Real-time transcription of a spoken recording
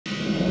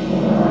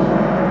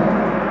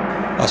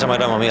আচ্ছা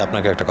ম্যাডাম, আমি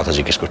আপনাকে একটা কথা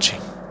জিজ্ঞেস করছি।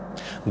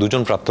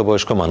 দুজন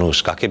প্রাপ্তবয়স্ক মানুষ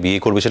কাকে বিয়ে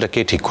করবে সেটা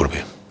কে ঠিক করবে?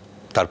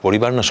 তার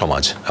পরিবার না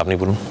সমাজ? আপনি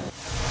বলুন।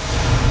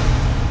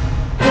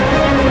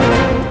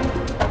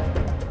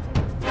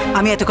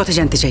 আমি এত কথা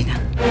জানতে চাই না।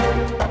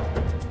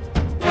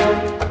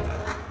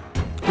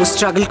 ও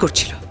স্ট্রাগল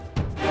করছিল,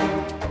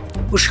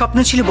 ওর স্বপ্ন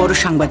ছিল বড়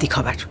সাংবাদিক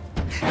হবার।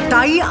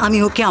 তাই আমি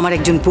ওকে আমার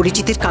একজন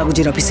পরিচিতের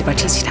কাগজের অফিসে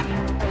পাঠিয়েছিলাম।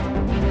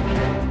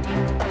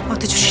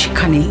 অথচ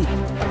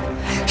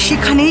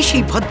সেখানেই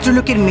সেই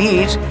ভদ্রলোকের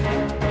মেয়ের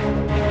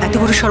এত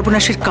বড়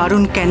সর্বনাশের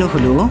কারণ কেন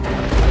হলো?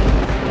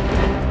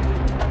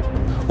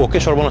 ওকে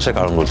সর্বনাশের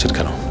কারণ বলছেন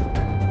কেন?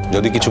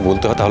 যদি কিছু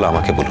বলতে হয় তাহলে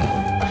আমাকে বলুন।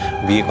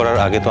 বিয়ে করার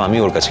আগে তো আমি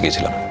ওর কাছে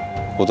গিয়েছিলাম,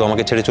 ও তো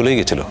আমাকে ছেড়ে চলেই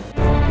গেছিল।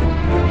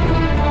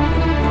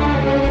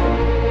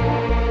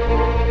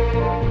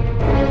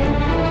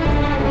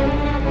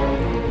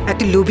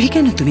 এত লোভী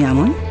কেন তুমি?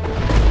 এমন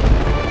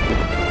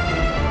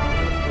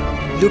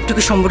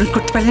লোভটাকে সম্বোধন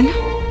করতে পারলে না,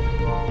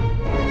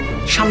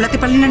 সামলাতে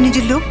পারলে না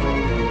নিজের লোভ।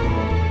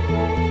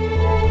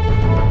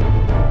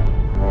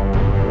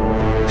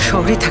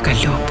 শহরে থাকার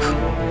লোভ,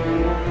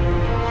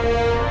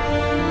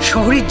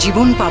 শহরের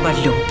জীবন পাবার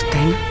লোভ,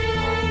 তাই না?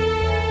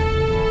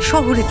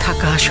 শহরে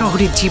থাকা,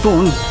 শহরের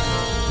জীবন,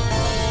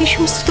 এই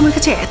সমস্ত তোমার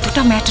কাছে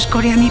এতটা ম্যাটার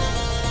করে আমি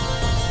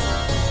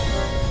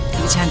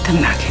জানতাম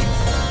না আগে।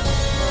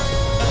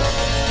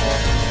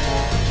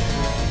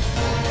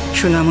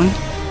 শোনো আমন,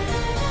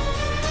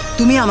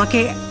 তুমি আমাকে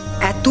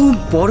এত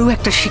বড়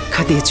একটা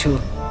শিক্ষা দিয়েছো,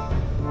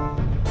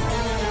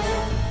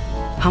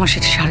 আমার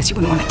সেটা সারা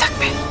জীবন মনে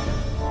থাকবে।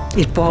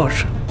 এরপর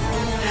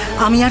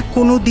আমি আর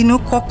কোনোদিনও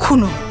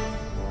কখনো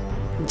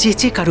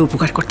যেচে কারো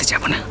উপকার করতে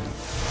যাব না।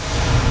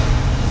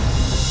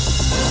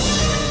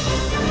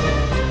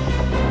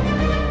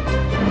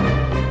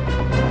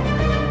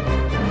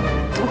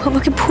 তুই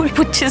আমাকে ভুল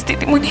বুঝছিস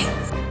দিদিমণি।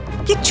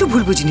 কিচ্ছু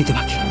ভুল বুঝিনি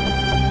তোমাকে,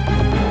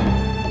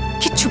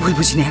 কিচ্ছু ভুল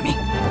বুঝিনি আমি।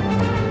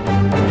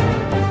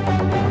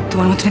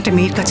 তোমার মতন একটা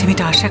মেয়ের কাছে আমি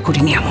এটা আশা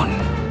করিনি। এমন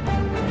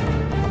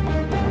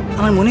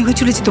আমার মনে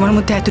হয়েছিল যে তোমার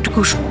মধ্যে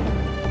এতটুকু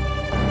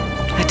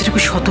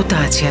সততা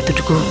আছে,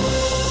 এতটুকু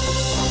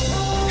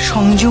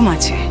সংযম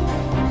আছে,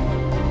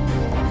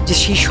 যে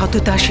সেই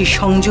সততা, সেই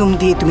সংযম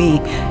দিয়ে তুমি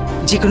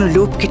যে কোনো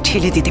লোভকে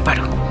ঠেলে দিতে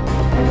পারো।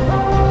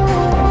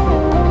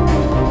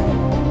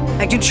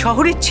 একজন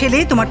শহরের ছেলে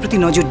তোমার প্রতি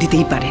নজর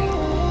দিতেই পারেন,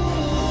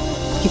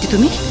 কিন্তু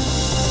তুমি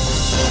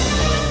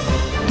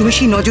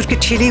সেই নজরকে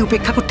ঠেলে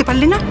উপেক্ষা করতে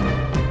পারলে না।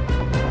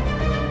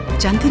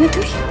 জানতে না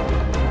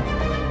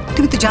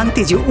তুমি তো জানতে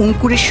যে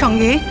অঙ্কুরের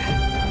সঙ্গে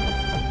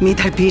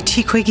মেধার বিয়ে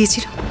ঠিক হয়ে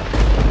গিয়েছিল।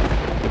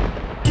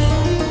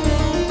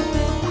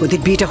 ওদের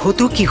বিয়েটা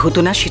হতো কি হতো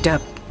না সেটা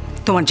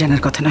তোমার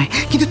জানার কথা নয়,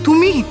 কিন্তু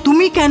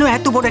তুমি কেন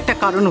এত বড় একটা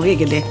কারণ হয়ে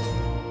গেলে?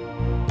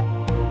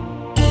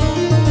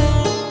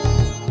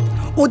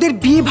 ওদের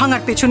বিয়ে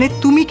ভাঙার পেছনে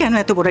তুমি কেন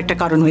এত বড় একটা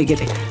কারণ হয়ে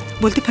গেলে?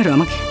 বলতে পারো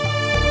আমাকে?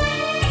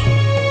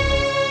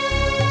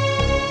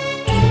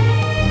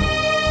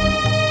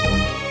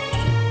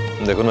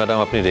 দেখুন ম্যাডাম,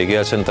 আপনি রেগে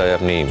আছেন তাই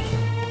আপনি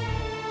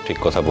ঠিক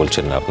কথা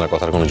বলছেন না। আপনার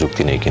কথার কোনো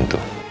যুক্তি নেই। কিন্তু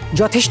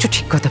যথেষ্ট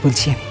ঠিক কথা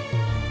বলছি আমি,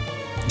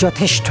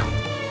 যথেষ্ট।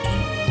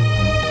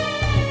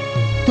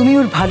 তুমি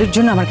ওর ভালোর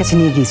জন্য আমার কাছে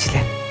নিয়ে গিয়েছিলে।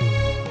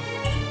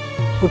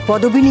 ওর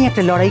পদবি নিয়ে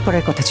একটা লড়াই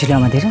করার কথা ছিল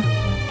আমাদের।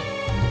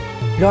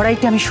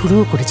 লড়াইটা আমি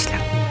শুরুও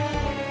করেছিলাম,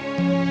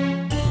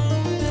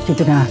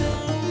 কিন্তু না,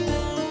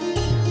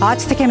 আজ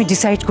থেকে আমি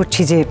ডিসাইড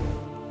করছি যে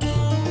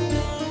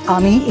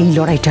আমি এই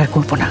লড়াইটা আর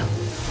করবো না।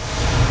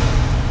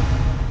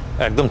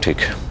 একদম ঠিক,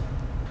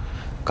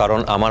 কারণ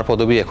আমার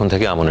পদবি এখন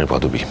থেকে আমনের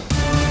পদবি।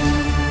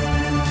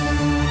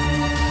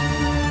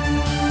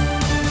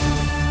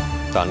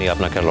 তা নিয়ে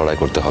আপনাকে আর লড়াই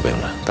করতে হবে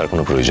না, তার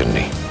কোনো প্রয়োজন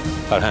নেই।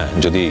 আর হ্যাঁ,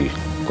 যদি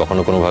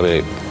কখনো কোনোভাবে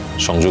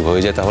সংযোগ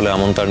হয়ে যায় তাহলে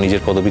আমন তার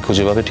নিজের পদবি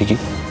খুঁজে পাবে ঠিকই।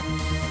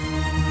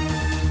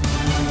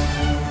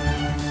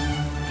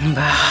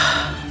 বাহ,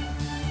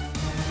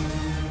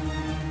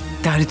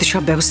 তাহলে তো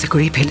সব ব্যবস্থা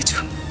করেই ফেলেছ।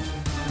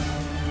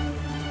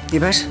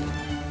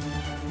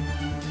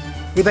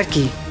 এবার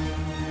কি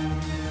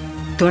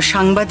তোমার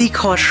সাংবাদিক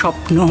হওয়ার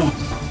স্বপ্ন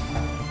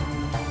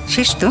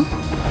শেষ? তো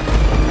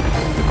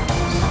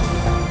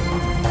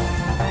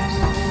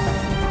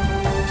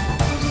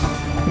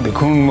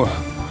দেখুন,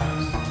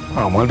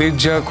 আমাদের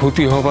যা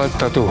ক্ষতি হবার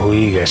তা তো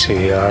হয়েই গেছে।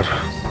 আর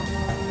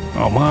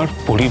আমার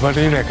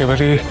পরিবারের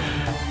একেবারে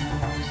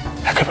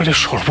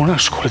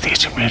সর্বনাশ করে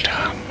দিয়েছে মেয়েটা।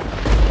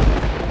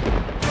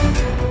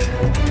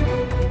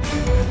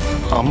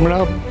 আমরা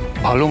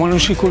ভালো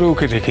মানুষই করে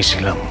ওকে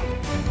রেখেছিলাম।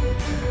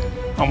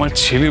 আমার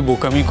ছেলে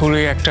বোকামি করে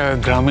একটা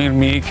গ্রামের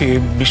মেয়েকে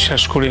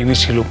বিশ্বাস করে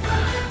এনেছিল।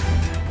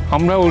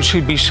 আমরা ওর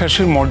সেই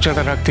বিশ্বাসের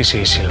মর্যাদা রাখতে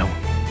চেয়েছিলাম,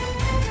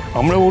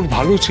 আমরা ওর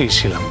ভালো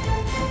চেয়েছিলাম,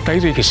 তাই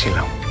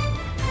রেখেছিলাম।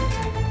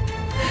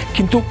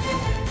 কিন্তু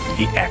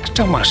এই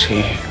একটা মাসে,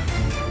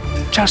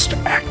 জাস্ট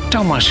একটা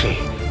মাসে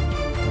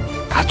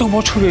এত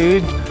বছরে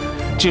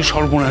যে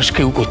সর্বনাশ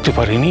কেউ করতে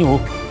পারেনি, ও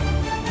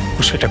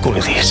সেটা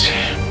করে দিয়েছে।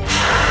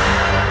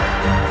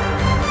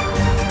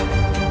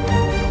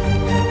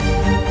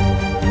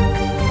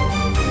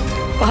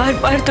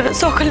 বারবার তোরা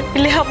সকাল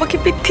মিলে আমাকে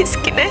বিদ্ধিস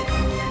কিনে।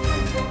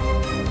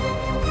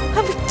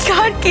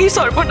 কার কি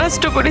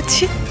সর্বনষ্ট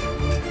করেছি?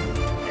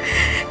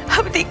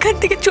 আমি তো এখান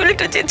থেকে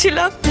চলেটা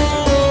চেয়েছিলাম।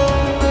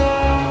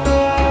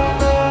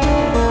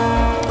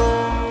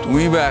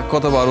 তুমি বা এক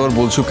কথা বারবার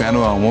বলছো কেন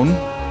আমন?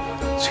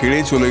 ছেড়ে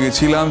চলে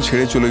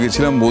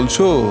গেছিলাম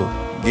বলছো,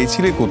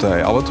 গেছিলে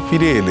কোথায়? আবার তো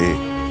ফিরে এলে।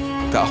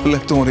 তাহলে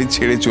তোমার এই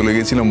ছেড়ে চলে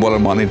গেছিলাম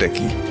বলার মানেটা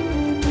কি?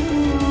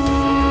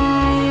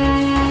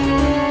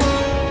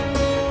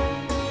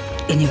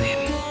 এনিওয়ে,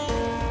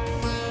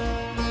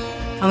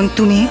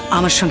 তুমি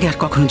আমার সঙ্গে আর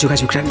কখনো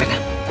যোগাযোগ রাখবে না।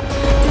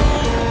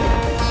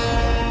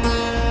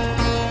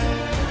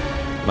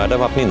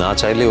 ম্যাডাম, আপনি না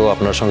চাইলেও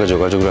আপনার সঙ্গে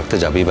যোগাযোগ রাখতে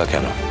যাবেই বা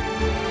কেন?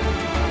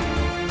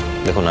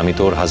 দেখুন, আমি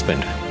তো ওর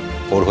হাজবেন্ড,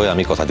 ওর হয়ে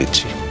আমি কথা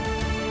দিচ্ছি,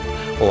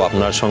 ও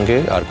আপনার সঙ্গে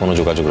আর কোনো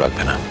যোগাযোগ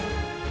রাখবে না।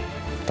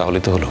 তাহলে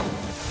তো হলো।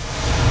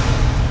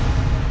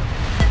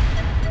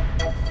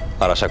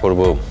 আর আশা করব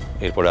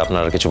এরপরে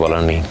আপনার আর কিছু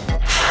বলার নেই।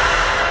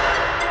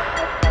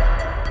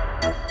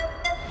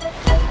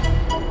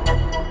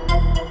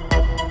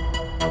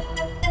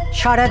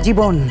 সারা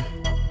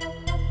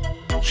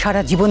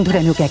জীবন ধরে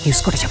আমি ওকে অ্যাকিউজ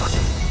করে যাব।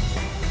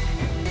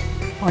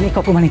 অনেক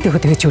অপমানিত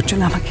হতে হয়েছে ওর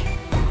জন্য, আমাকে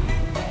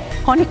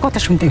অনেক কথা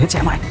শুনতে হয়েছে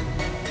আমায়।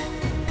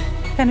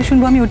 কেন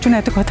শুনবো আমি ওর জন্য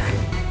এত কথা?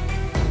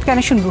 কেন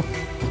শুনবো?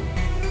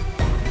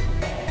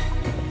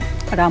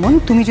 রামন,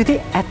 তুমি যদি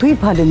এতই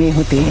ভালো মেয়ে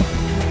হতে,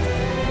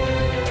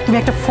 তুমি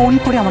একটা ফোন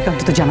করে আমাকে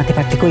অন্তত জানাতে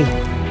পারতে। কই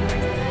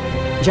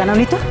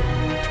জানাওনি তো?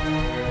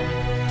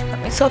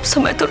 আমি সব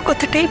সময় তোর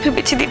কথাটাই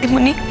ভেবেছি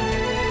দিদিমণি।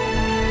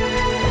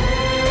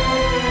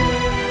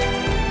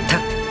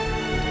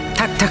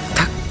 থাক থাক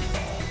থাক,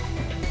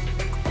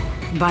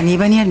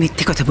 বানিয়ে আর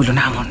মিথ্যে কথা বলো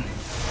না আমন।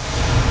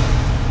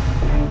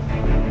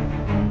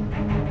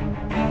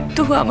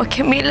 তুই আমাকে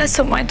মেলা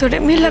সময় ধরে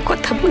মেলা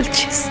কথা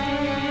বলছিস,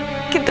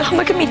 কিন্তু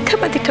আমাকে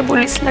মিথ্যাবাদীটা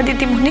বলিস না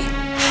দিদিমণি।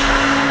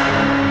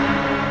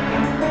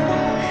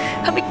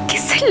 আমি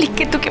কিসের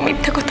লিখে তোকে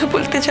মিথ্যা কথা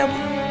বলতে যাব?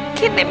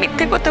 কেনে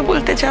মিথ্যে কথা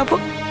বলতে যাব?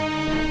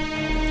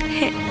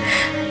 হ্যাঁ,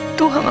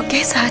 তুই আমাকে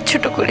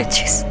সাহায্যটা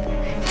করেছিস।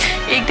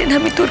 একদিন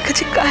আমি তোর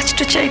কাছে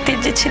কাজটা চাইতে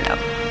গেছিলাম,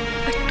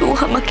 আর তুই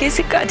আমাকে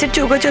সে কাজের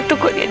যোগাযোগটা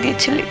করিয়ে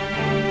দিয়েছিলি।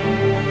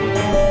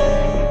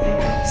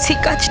 সেই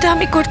কাজটা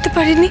আমি করতে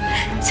পারিনি,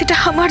 সেটা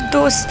আমার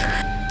দোষ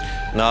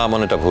না,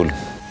 মানে এটা ভুল।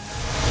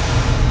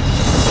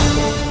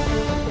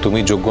 তুমি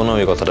যোগ্য নও,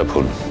 এই কথাটা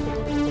ভুল।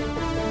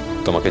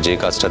 তোমাকে যে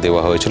কাজটা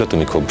দেওয়া হয়েছিল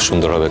তুমি খুব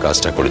সুন্দরভাবে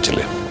কাজটা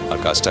করেছিলে, আর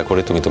কাজটা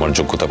করে তুমি তোমার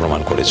যোগ্যতা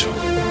প্রমাণ করেছো।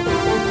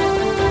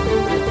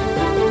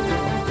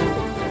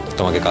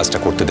 তোমাকে কাজটা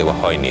করতে দেওয়া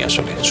হয়নি,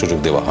 আসলে সুযোগ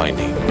দেওয়া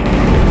হয়নি।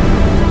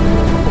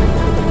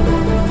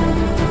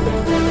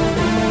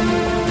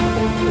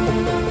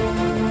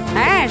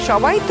 হ্যাঁ,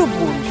 সবাই তো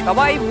ভুল,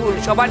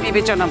 সবার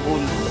বিবেচনা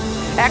ভুল,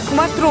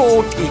 একমাত্র ও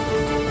ঠিক।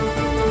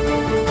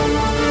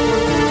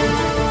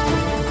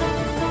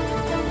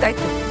 তাই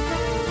তো?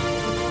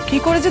 কি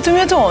করেছে তুমি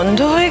এত অন্ধ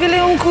হয়ে গেলে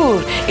অঙ্কুর?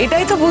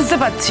 এটাই তো বুঝতে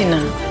পারছি না।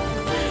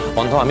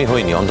 অন্ধ আমি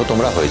হইনি, অন্ধ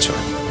তোমরা হয়েছো।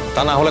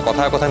 তা না হলে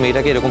কথায় কথায়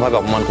মেয়েটাকে এরকম ভাবে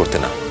অপমান করতে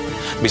না,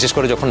 বিশেষ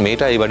করে যখন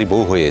মেয়েটা এই বাড়ি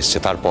বউ হয়ে এসছে।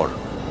 তারপর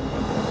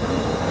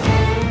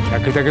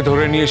তাকে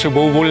ধরে নিয়ে এসে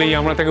বউ বললেই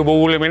আমরা তাকে বউ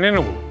বলে মেনে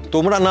নেব?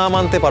 তোমরা না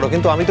মানতে পারো,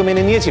 কিন্তু আমি তো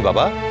মেনে নিয়েছি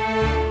বাবা।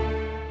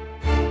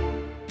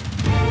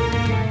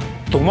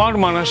 তোমার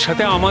মানার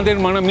সাথে আমাদের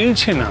মানা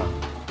মিলছে না,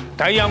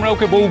 তাই আমরা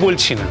ওকে বউ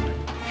বলছি না।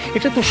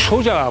 এটা তো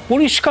সোজা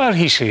পরিষ্কার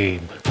হিসেব।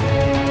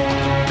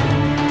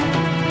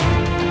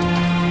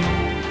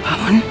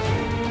 আমন,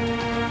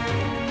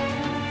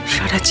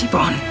 সারাটা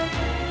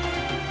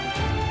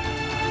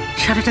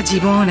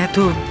জীবন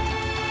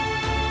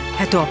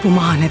এত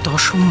অপমান, এত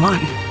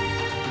অসম্মান,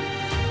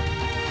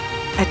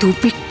 এত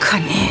উপেক্ষা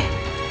নিয়ে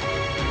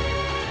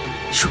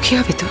সুখী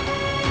হবে তো?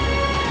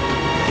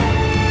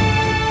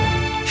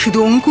 শুধু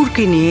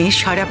অঙ্কুরকে নিয়ে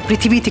সারা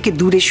পৃথিবী থেকে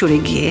দূরে সরে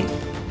গিয়ে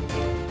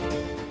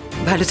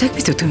ভালো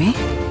থাকবি তো তুমি?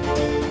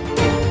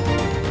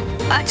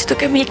 আজ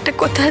তোকে আমি একটা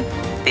কথা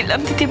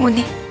দিলাম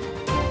দিদিমণি,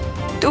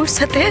 তোর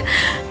সাথে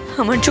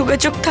আমার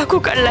যোগাযোগ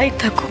থাকুক আর লাই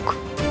থাকুক,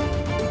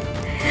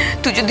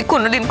 তুই যদি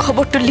কোনোদিন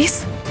খবরটা লিস,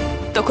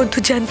 তখন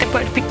তুই জানতে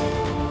পারবি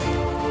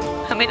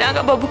আমি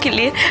রাঙা বাবুকে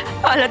নিয়ে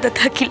আলাদা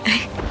থাকি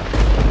নাই।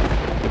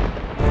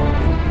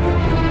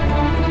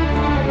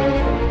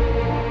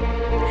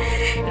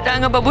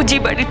 রাঙা বাবু যে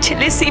বাড়ির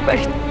ছেলে, সেই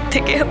বাড়ি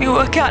থেকে আমি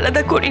ওকে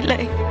আলাদা করি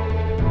নাই।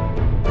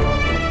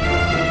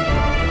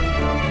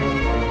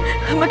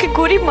 আমাকে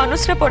গরিব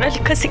মানুষরা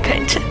পড়ালেখা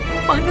শিখাইছে,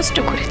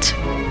 মানুষটা করেছে,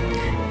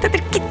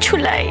 তাদের কিচ্ছু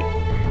নাই,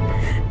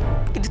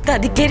 কিন্তু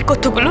তাদের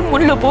কতগুলো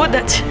মূল্যবোধ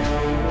আছে।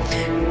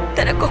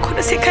 তারা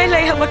কখনো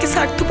শেখাইলাই আমাকে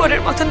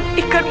স্বার্থপরের মতন,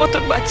 একার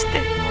মতন বাঁচতে।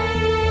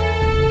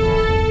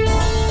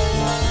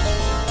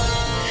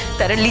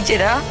 তারা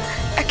নিজেরা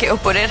একে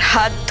অপরের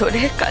হাত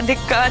ধরে কাঁধে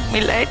কাঁধ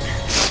মিলায়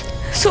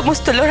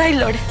সমস্ত লড়াই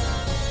লড়ে,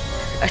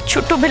 আর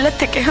ছোটবেলা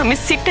থেকে আমি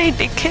সেটাই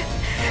দেখে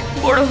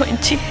বড়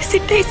হয়েছি,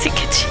 সেটাই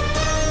শিখেছি।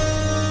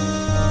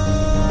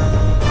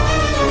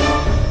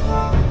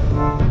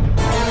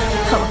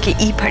 আমাকে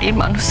এই বাড়ির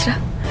মানুষরা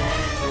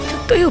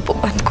যতই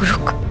অপমান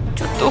করুক,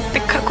 যত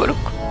উপেক্ষা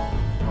করুক,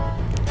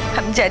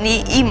 আমি জানি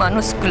এই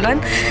মানুষগুলান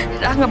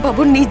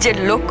রাঙাবাবুর নিজের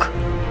লোক,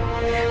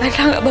 আর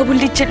রাঙাবাবু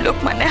লিজের লোক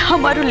মানে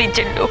আমারও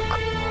লিজের লোক।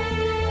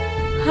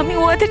 আমি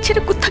ওদের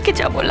ছেড়ে কোথাকে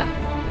যাবো না,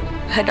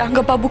 আর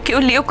রাঙাবাবুকেও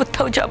লিয়েও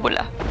কোথাও যাবো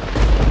না।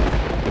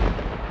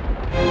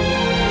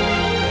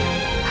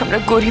 আমরা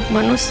গরিব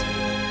মানুষ,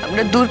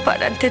 আমরা দূর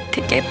পাড়ান্তের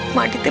থেকে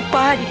মাটিতে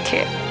পা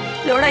রেখে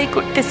লড়াই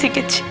করতে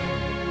শিখেছি,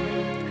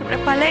 আমরা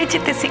পালাই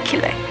যেতে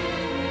শিখিলাই।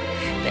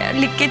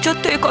 লিখে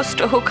যতই কষ্ট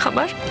হোক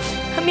আমার,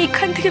 আমি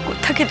এখান থেকে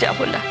কোথাকে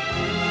যাবো না।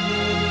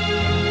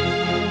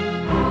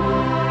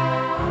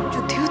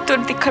 যদিও তোর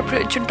দেখার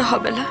প্রয়োজনটা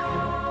হবে না,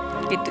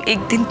 কিন্তু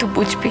একদিন তুই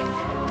বুঝবি,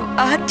 তুই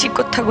আজ যে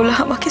কথাগুলো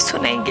আমাকে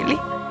শোনাই গেলি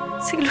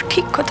সেগুলো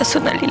ঠিক কথা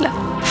শোনালি না।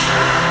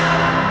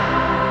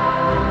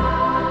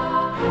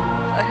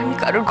 আর আমি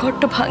কারোর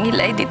ঘরটা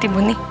ভাঙিলাই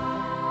দিদিমণি।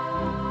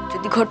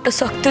 যদি ঘরটা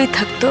শক্তই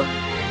থাকতো,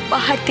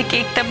 পাহাড় থেকে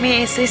একটা মেয়ে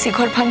এসে সে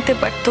ঘর ভাঙতে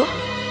পারতো।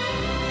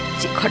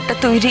 যে ঘরটা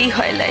তৈরি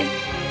হয় লাই,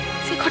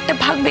 সে ঘরটা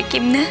ভাঙবে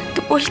কেমনে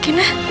তুই বল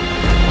কিনা?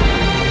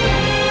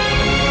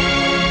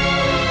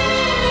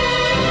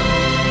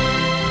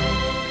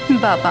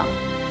 বাবা,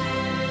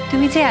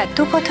 তুমি যে এত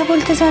কথা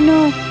বলতে জানো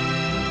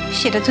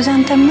সেটা তো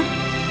জানতাম না।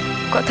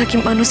 কথা কি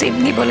মানুষ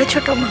এমনি বলে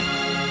ছোট মা?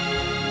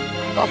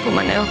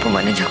 অপমানে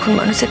অপমানে যখন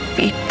মানুষের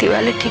পিঠ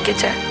দেওয়ালে ঠেকে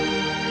যায়,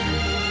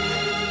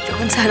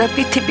 যখন সারা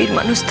পৃথিবীর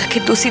মানুষ তাকে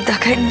দোষী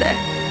দেখাই দেয়,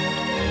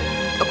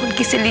 তখন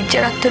কি সে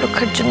লিজ্জার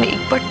আত্মরক্ষার জন্য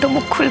একবার তো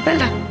মুখ খুলবে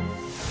না?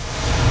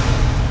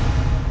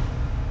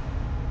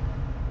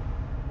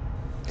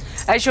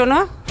 এই শোনো,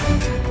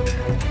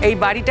 এই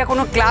বাড়িটা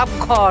কোনো ক্লাব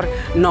ঘর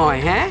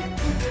নয়, হ্যাঁ?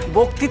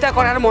 বক্তৃতা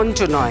করার মঞ্চ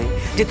নয়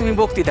যে তুমি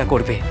বক্তৃতা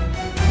করবে,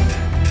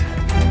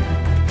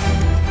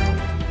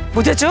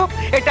 বুঝেছো?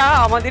 এটা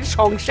আমাদের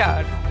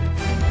সংসার।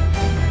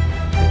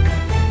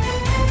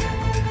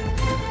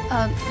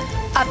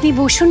 আপনি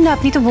বসুন না,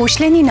 আপনি তো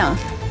বসলেনই না।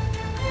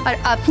 আর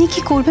আপনি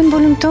কি করবেন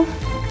বলুন তো?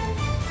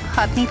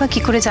 আপনি বা কি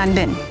করে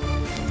জানবেন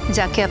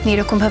যাকে আপনি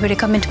এরকমভাবে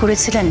রেকমেন্ড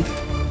করেছিলেন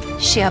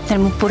সে আপনার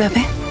মুখ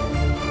পোড়াবে?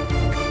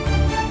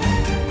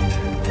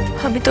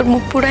 আমি তোর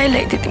মুখ পোড়াই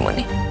লাই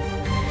দিদিমণি।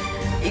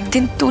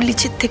 একদিন তুই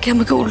লিচের থেকে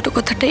আমাকে উল্টো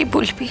কথাটাই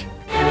বলবি।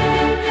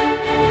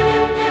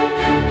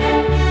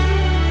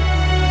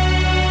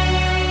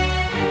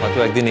 হয়তো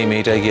একদিন এই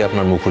মেয়েটাই গিয়ে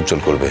আপনার মুখ উজ্জ্বল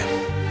করবে,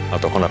 আর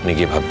তখন আপনি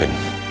গিয়ে ভাববেন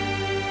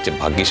যে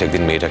ভাগ্যিস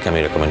একদিন মেয়েটাকে আমি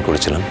রেকমেন্ড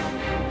করেছিলাম।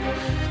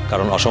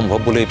 কারণ অসম্ভব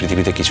বলে এই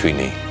পৃথিবীতে কিছুই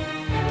নেই,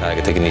 তার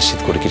আগে থেকে নিশ্চিত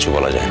করে কিছু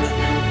বলা যায় না।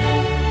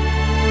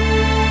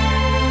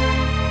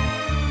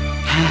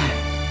 হ্যাঁ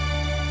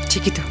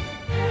ঠিকই তো,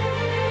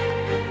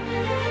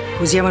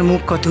 ও যে আমার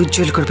মুখ কত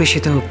উজ্জ্বল করবে সে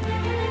তো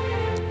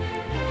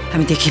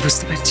আমি দেখি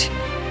বুঝতে পারছি।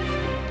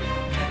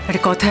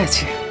 একটা কথা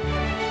আছে,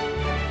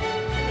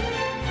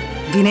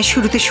 দিনের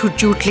শুরুতে সূর্য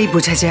উঠলেই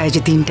বোঝা যায়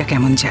যে দিনটা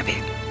কেমন যাবে।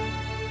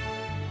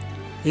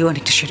 এও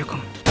অনেকটা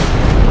সেরকম।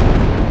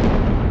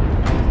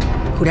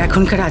 ওর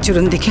এখনকার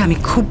আচরণ দেখে আমি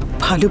খুব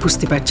ভালো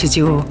বুঝতে পারছি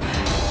যে ও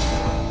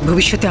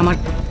ভবিষ্যতে আমার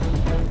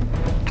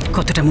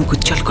কতটা মুখ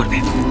উজ্জ্বল করবে।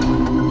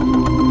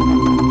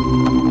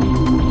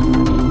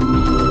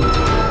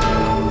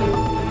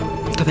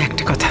 তবে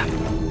একটা কথা,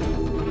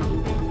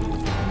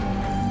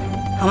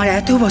 আমার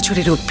এত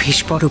বছরের অভ্যেস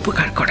পর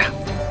উপকার করা,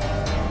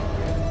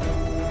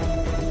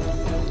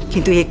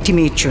 কিন্তু একটি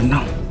মেয়ের জন্য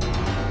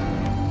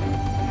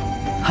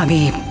আমি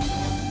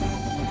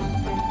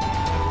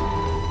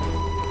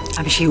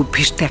সেই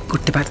অভ্যেস ত্যাগ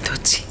করতে বাধ্য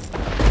হচ্ছি।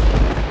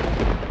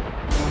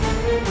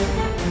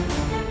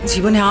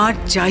 জীবনে আর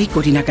যাই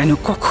করি না কেন,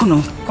 কখনো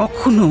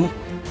কখনো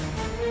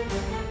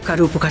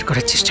কারো উপকার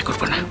করার চেষ্টা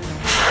করব না।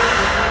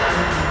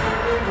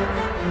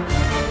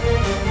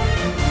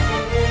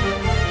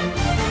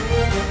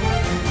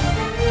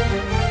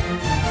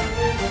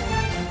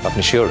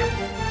 আপনি শিওর?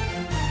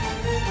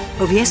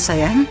 Yes, I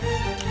am.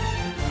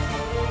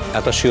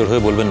 এত শিওর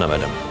হয়ে বলবেন না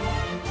ম্যাডাম।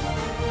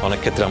 অনেক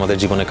ক্ষেত্রে আমাদের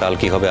জীবনে কাল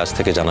কি হবে আজ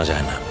থেকে জানা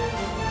যায় না,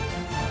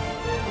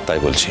 তাই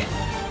বলছি।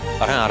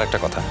 আর হ্যাঁ, আর একটা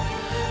কথা,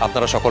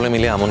 আপনারা সকলে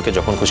মিলে আমনকে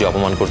যখন খুশি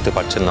অপমান করতে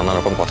পারছেন, নানা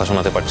রকম কথা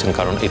শোনাতে পারছেন,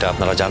 কারণ এটা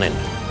আপনারা জানেন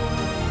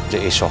যে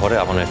এই শহরে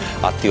আমনের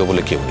আত্মীয়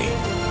বলে কেউ নেই,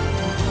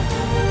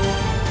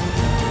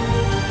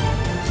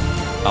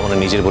 আমনের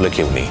নিজের বলে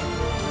কেউ নেই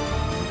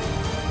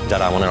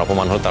যারা আমনের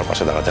অপমান হলে তার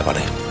পাশে দাঁড়াতে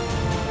পারে।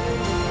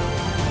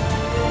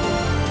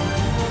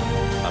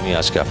 আমি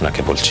আজকে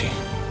আপনাকে বলছি,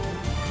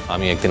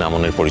 আমি একদিন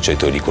আমনের পরিচয়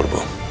তৈরি করব।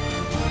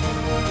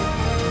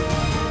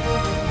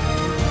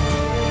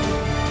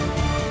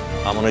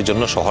 আমনের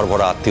জন্য শহর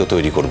ভরা আত্মীয়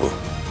তৈরি করব।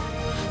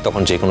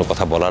 তখন যে কোনো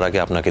কথা বলার আগে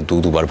আপনাকে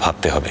দুবার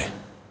ভাবতে হবে।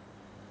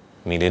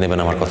 মিলিয়ে নেবেন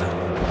আমার কথা?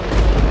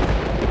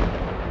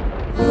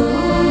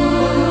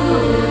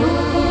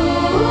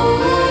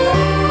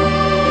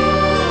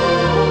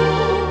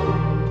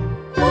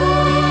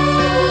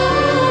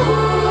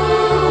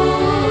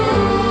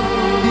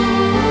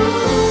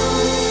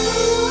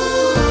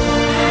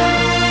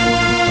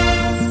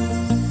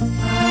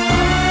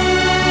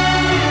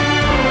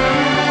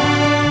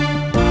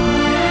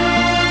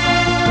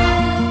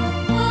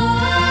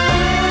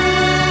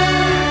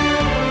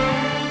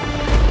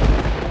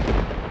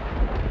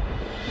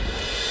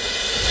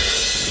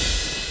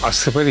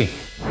 আসতে পারি?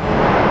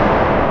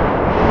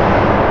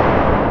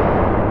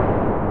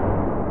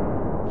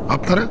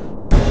 আপনার আপনারা?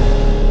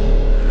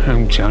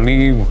 আমি জানি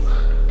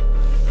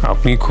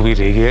আপনি খুবই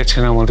রেগে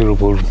আছেন আমাদের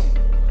উপর।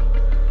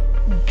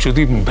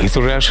 যদি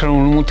ভেতরে আসার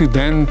অনুমতি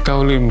দেন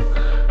তাহলে।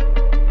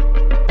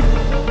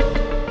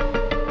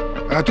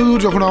 এত দূর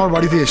যখন আমার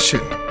বাড়িতে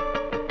এসছেন,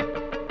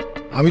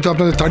 আমি তো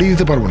আপনাদের তাড়িয়ে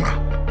দিতে পারবো না।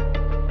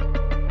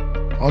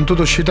 অন্তত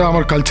সেটা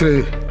আমার কালচারে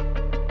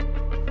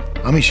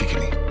আমি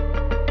শিখিনি।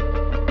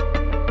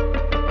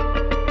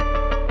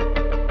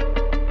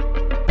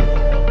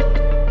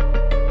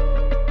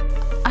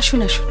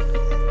 আসুন আসুন।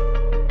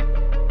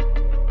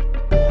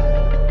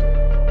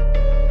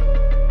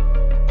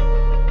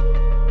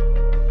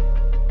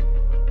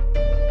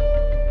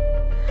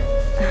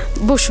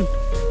 বসুন।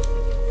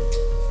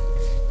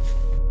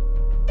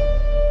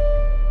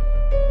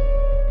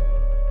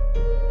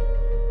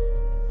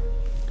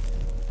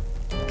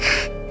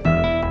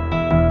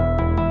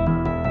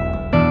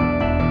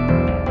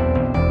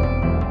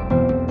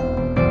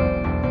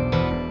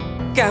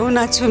 কেমন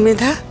আছো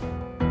মেধা?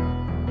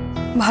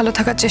 ভালো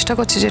থাকার চেষ্টা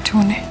করছি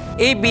জেঠুমনি।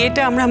 এই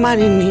বিয়েটা আমরা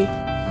মানিনি।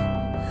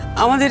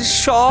 আমাদের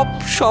সব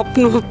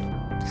স্বপ্ন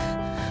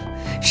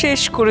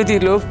শেষ করে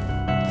দিল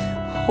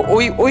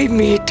ওই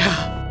মেয়েটা।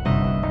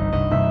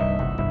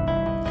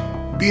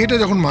 বিয়েটা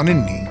যখন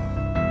মানেননি,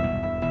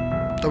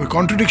 তবে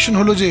কন্ট্রাডিকশন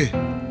হলো যে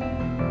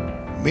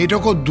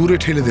মেয়েটাকেও দূরে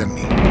ঠেলে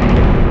দেননি।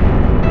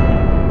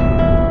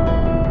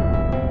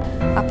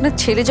 আপনার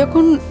ছেলে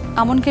যখন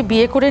আমনকে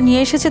বিয়ে করে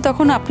নিয়ে এসেছে,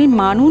 তখন আপনি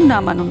মানুন না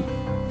মানুন,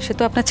 সে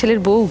তো আপনার ছেলের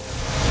বউ।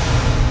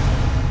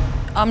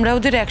 আমরা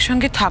ওদের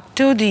একসঙ্গে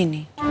থাকতেও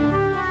দিইনি।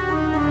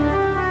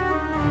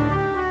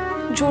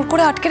 জোর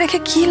করে আটকে রেখে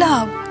কি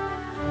লাভ?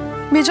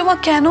 মেজমা,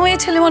 কেন এই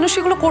ছেলে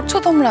মানুষগুলো করছো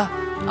তোমরা?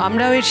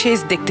 আমরাও এর শেষ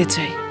দেখতে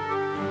চাই।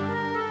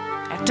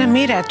 একটা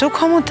মেয়ের এত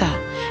ক্ষমতা,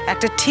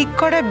 একটা ঠিক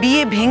করা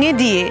বিয়ে ভেঙে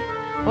দিয়ে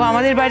ও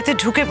আমাদের বাড়িতে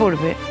ঢুকে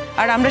পড়বে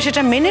আর আমরা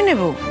সেটা মেনে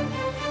নেব?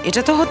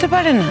 এটা তো হতে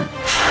পারে না।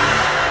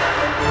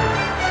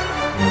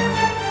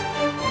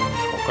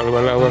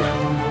 সকালবেলা আবার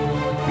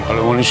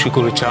ভালো মানুষই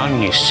করে চা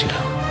নিয়ে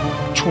এসেছিলাম,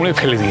 ছুঁড়ে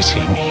ফেলে দিয়েছি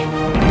আমি।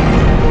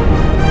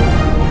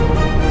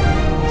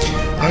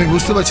 আমি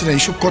বুঝতে পারছি না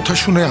এইসব কথা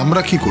শুনে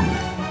আমরা কি করব।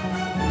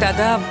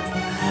 দাদা,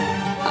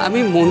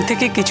 আমি মন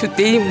থেকে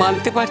কিছুতেই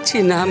মানতে পারছি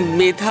না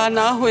মেধা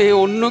না হয়ে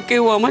অন্য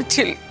কেউ আমার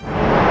ছেলে।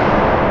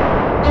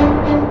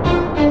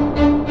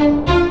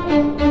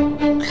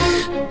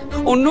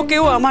 অন্য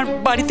কেউ আমার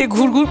বাড়িতে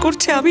ঘুরঘুর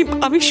করছে,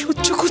 আমি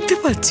সহ্য করতে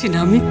পারছি না।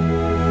 আমি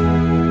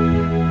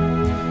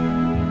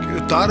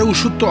তার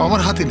ওষুধ তো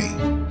আমার হাতে নেই।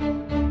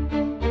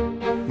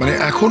 মানে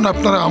এখন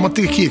আপনারা আমার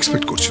থেকে কি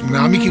এক্সপেক্ট করছেন? মানে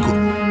আমি কি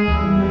করব?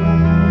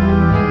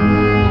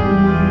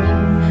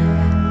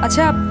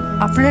 আচ্ছা,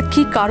 আপনারা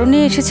কি কারণে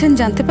এসেছেন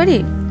জানতে পারি?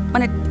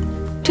 মানে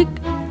ঠিক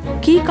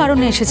কি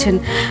কারণে এসেছেন?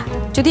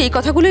 যদি এই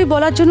কথাগুলোই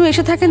বলার জন্য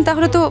এসে থাকেন,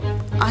 তাহলে তো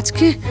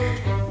আজকে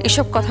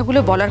এসব কথাগুলো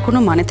বলার কোনো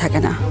মানে থাকে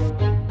না।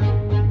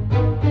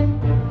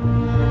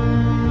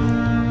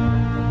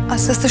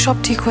 আস্তে আস্তে সব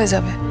ঠিক হয়ে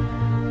যাবে।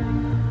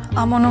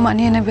 আমনও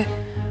মানিয়ে নেবে,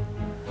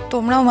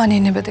 তোমরাও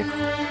মানিয়ে নেবে। দেখো,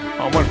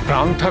 আমার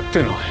প্রাণ থাকতে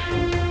নয়,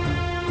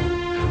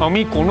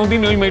 আমি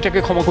কোনোদিন ওই মেয়েটাকে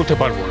ক্ষমা করতে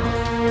পারবো না।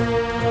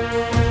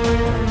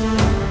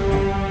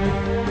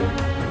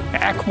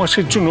 1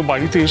 মাসের জন্য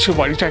বাড়িতে এসে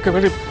বাড়িটা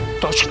একেবারে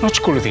তছনছ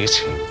করে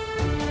দিয়েছে।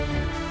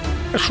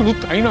 শুধু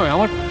তাই নয়,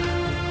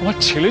 আমার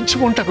ছেলের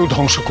জীবনটাকেও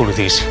ধ্বংস করে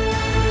দিয়েছে।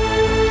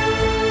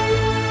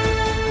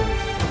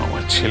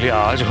 আমার ছেলে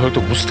আজ হয়তো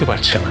বুঝতে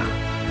পারছে না,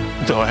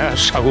 দয়া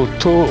সাগর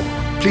তো।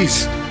 প্লিজ,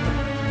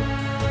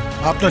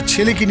 আপনার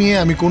ছেলেকে নিয়ে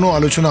আমি কোনো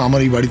আলোচনা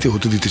আমার এই বাড়িতে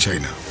হতে দিতে চাই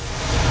না।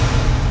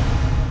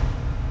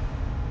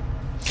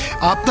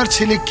 আপনার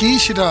ছেলে কি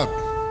সেটা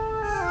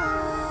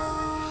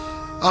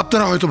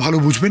আপনারা হয়তো ভালো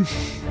বুঝবেন,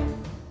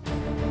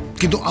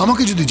 কিন্তু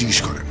আমাকে যদি জিজ্ঞেস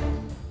করেন,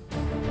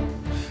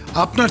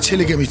 আপনার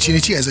ছেলেকে আমি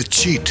চিনেছি অ্যাজ এ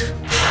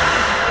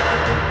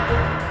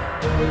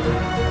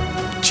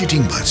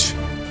চিটিংবাজ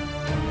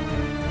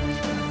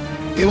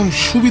এবং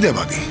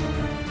সুবিধাবাদী।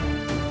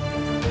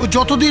 ও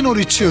যতদিন ওর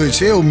ইচ্ছে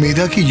হয়েছে ও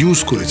মেধাকে ইউজ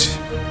করেছে,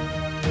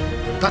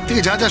 তার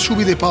থেকে যা যা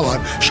সুবিধে পাওয়ার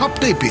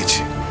সবটাই পেয়েছে।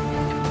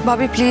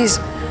 ভাবি প্লিজ,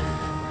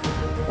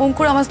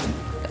 অঙ্কুর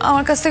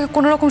আমার কাছ থেকে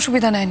কোনো রকম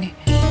সুবিধা নেয়নি।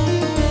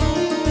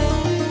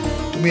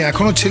 তুমি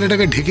এখনো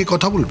ছেলেটাকে ঢেকে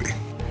কথা বলবে?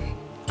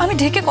 আমি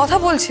ঢেকে কথা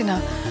বলছি না,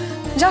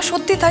 যা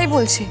সত্যি তাই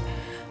বলছি।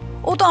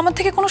 ও তো আমার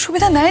থেকে কোনো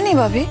সুবিধা নেয়নি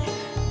ভাবি।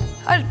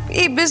 আর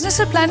এই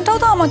বিজনেসের প্ল্যানটাও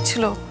তো আমার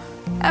ছিল।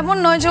 এমন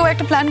নয় যে ও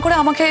একটা প্ল্যান করে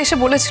আমাকে এসে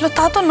বলেছিল,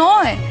 তা তো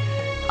নয়।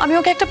 আমি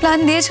ওকে একটা প্ল্যান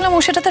দিয়েছিলাম, ও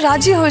সেটাতে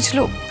রাজি হয়েছিল।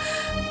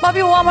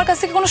 ভাবি, ও আমার কাছ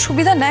থেকে কোনো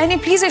সুবিধা নেয়নি।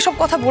 প্লিজ এসব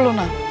কথা বলো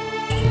না।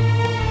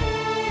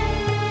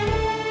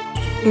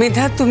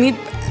 মেধা, তুমি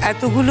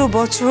এতগুলো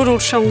বছর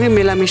ওর সঙ্গে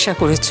মেলামেশা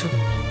করেছো,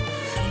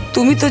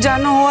 তুমি তো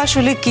জানো ও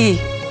আসলে কি।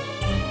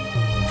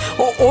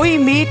 ওই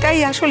মেয়েটাই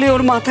আসলে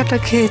ওর মাথাটা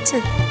খেয়েছে।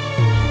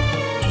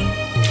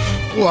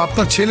 ও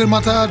আপনার ছেলের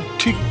মাথা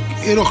ঠিক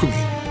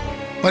এরকমই,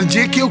 মানে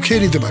যে কেউ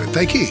খেয়ে নিতে পারে,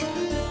 তাই কি?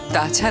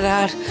 তাছাড়া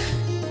আর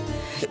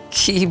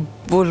কি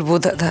বলবো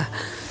দাদা,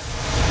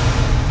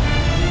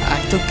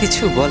 আর তো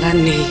কিছু বলার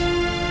নেই।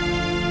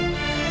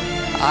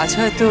 আজ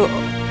হয়তো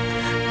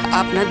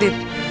আপনাদের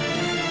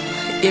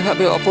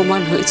এভাবে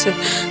অপমান হয়েছে।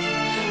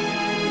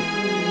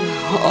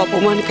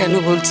 অপমান কেন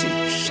বলছি,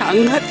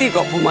 সাংঘাতিক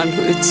অপমান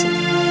হয়েছে।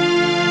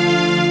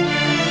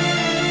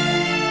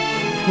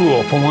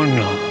 অপমান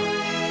না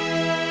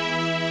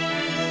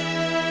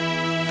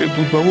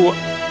দেবদূতবাবু,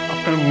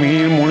 আপনার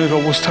মেয়ের মনের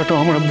অবস্থাটা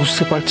আমরা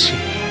বুঝতে পারছি।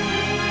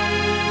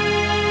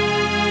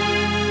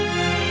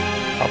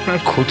 আপনার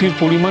ক্ষতির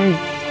পরিমাণ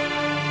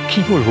কি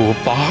বলবো,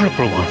 পাহাড়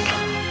প্রমাণ।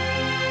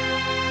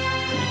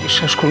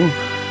 বিশ্বাস করুন,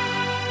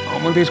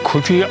 আমাদের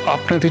ক্ষতি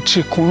আপনাদের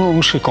চেয়ে কোনো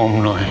অংশে কম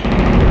নয়।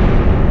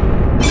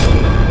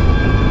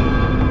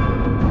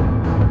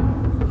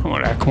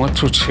 আমার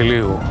একমাত্র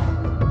ছেলেও,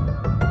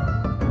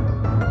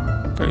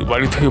 তাই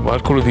বাড়ি থেকে বার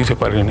করে দিতে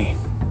পারেনি।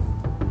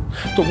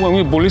 তবু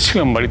আমি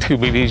বলেছিলাম বাড়ি থেকে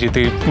বেরিয়ে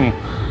যেতে,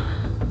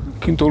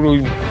 কিন্তু ওর ওই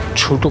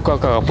ছোট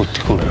কাকা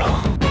আপত্তি করল।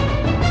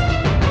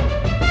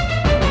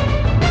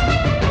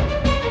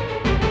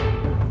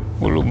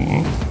 বলল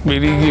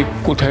বেরিয়ে গিয়ে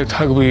কোথায়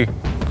থাকবে,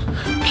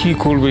 কি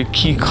করবে,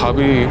 কি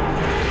খাবে।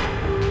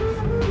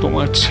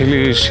 তোমার ছেলে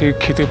সে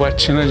খেতে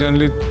পারছে না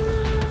জানলে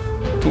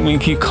তুমি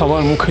কি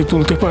খাবার মুখে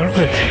তুলতে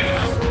পারবে?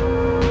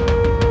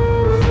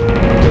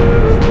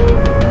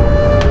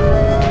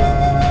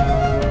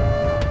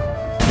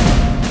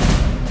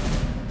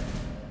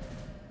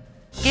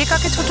 কে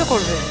কাকে ছোট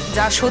করবে?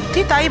 যা সত্যি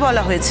তাই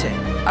বলা হয়েছে।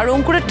 আর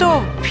অঙ্কুরের তো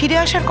ফিরে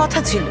আসার কথা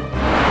ছিল।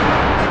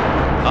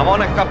 আমন,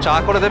 এক কাপ চা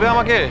করে দেবে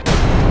আমাকে?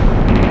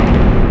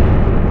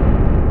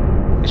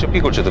 এসব কি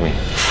করছো তুমি?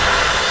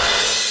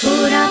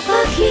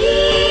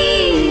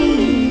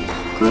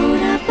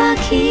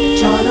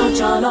 চলো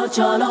চলো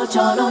চলো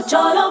চলো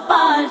চলো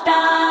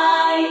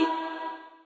পাল্টাই।